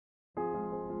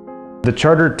The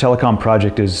Charter Telecom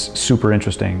project is super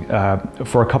interesting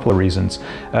for a couple of reasons.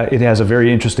 It has a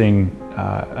very interesting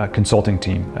consulting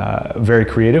team, very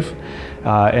creative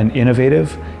and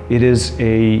innovative. It is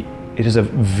a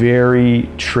very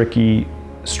tricky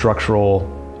structural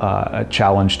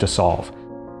challenge to solve.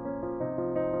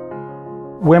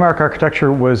 Waymark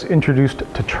Architecture was introduced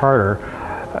to Charter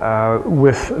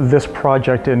with this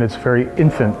project in its very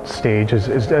infant stage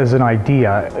as an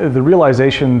idea. The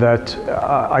realization that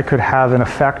I could have an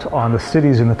effect on the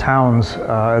cities and the towns,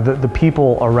 the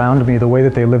people around me, the way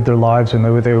that they lived their lives and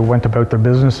the way they went about their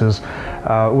businesses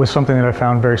was something that I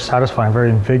found very satisfying, very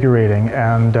invigorating.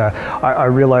 And I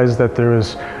realized that there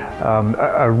is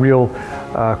a real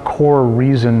core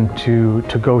reason to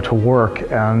go to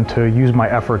work and to use my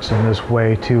efforts in this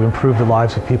way to improve the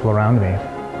lives of people around me.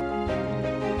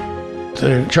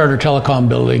 The Charter Telecom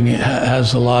building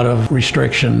has a lot of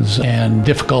restrictions and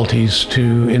difficulties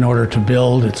in order to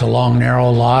build. It's a long,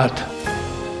 narrow lot.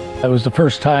 It was the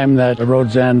first time that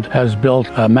Rhodes End has built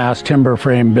a mass timber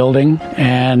frame building,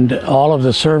 and all of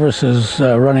the services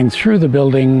running through the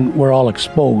building were all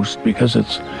exposed because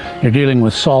you're dealing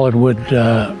with solid wood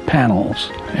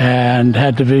panels and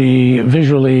had to be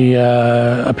visually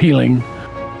appealing.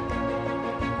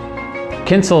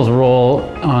 Kinsel's role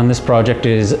on this project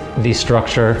is the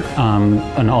structure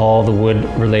and all the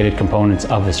wood-related components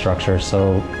of the structure.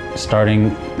 So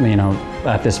starting,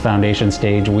 at this foundation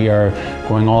stage, we are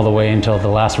going all the way until the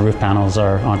last roof panels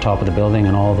are on top of the building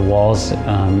and all the walls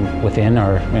within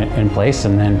are in place,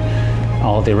 and then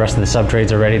all the rest of the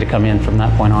subtrades are ready to come in from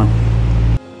that point on.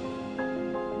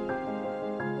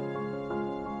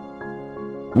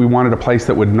 We wanted a place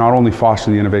that would not only foster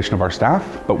the innovation of our staff,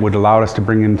 but would allow us to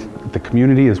bring in the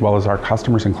community as well as our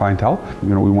customers and clientele.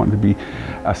 We wanted to be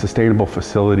a sustainable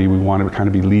facility. We wanted to kind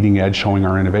of be leading edge, showing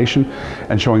our innovation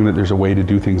and showing that there's a way to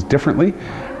do things differently,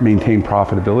 maintain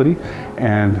profitability,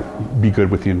 and be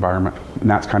good with the environment. And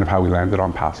that's kind of how we landed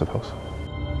on Passive House.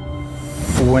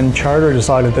 When Charter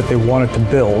decided that they wanted to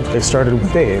build, they started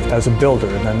with Dave as a builder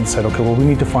and then said, okay, well, we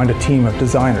need to find a team of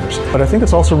designers. But I think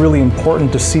it's also really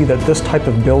important to see that this type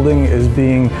of building is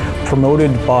being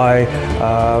promoted by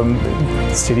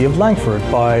the City of Langford,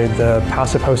 by the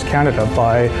Passive House Canada,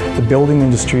 by the building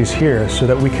industries here, so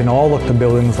that we can all look to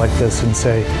buildings like this and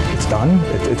say, it's done,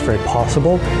 it's very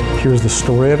possible, here's the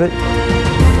story of it.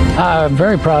 I'm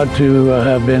very proud to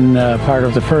have been part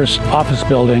of the first office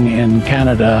building in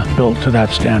Canada built to that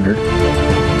standard.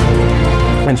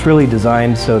 It's really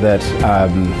designed so that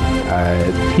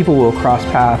people will cross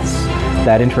paths,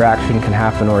 that interaction can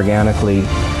happen organically,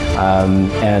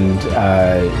 and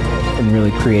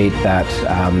really create that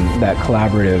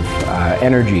collaborative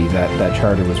energy that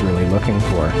Charter was really looking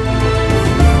for.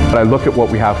 But I look at what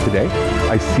we have today,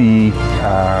 I see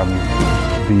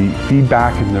the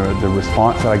feedback and the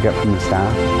response that I get from the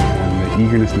staff, and the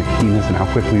eagerness and the keenness and how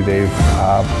quickly they've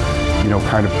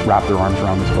kind of wrapped their arms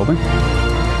around this building.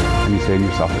 And you say to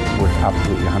yourself, it's worth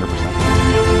absolutely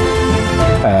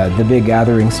 100%. The big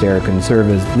gathering stair can serve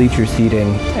as bleacher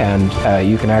seating, and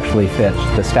you can actually fit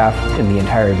the staff in the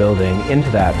entire building into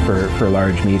that for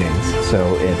large meetings.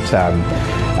 So it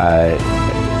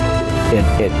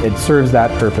serves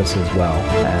that purpose as well.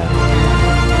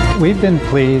 We've been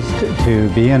pleased to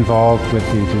be involved with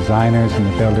the designers and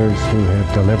the builders who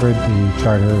have delivered the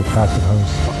Charter Passive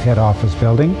House head office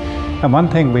building. And one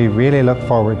thing we really look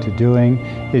forward to doing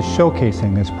is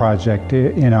showcasing this project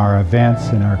in our events,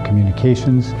 in our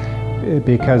communications,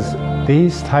 because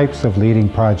these types of leading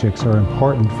projects are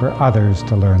important for others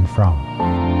to learn from.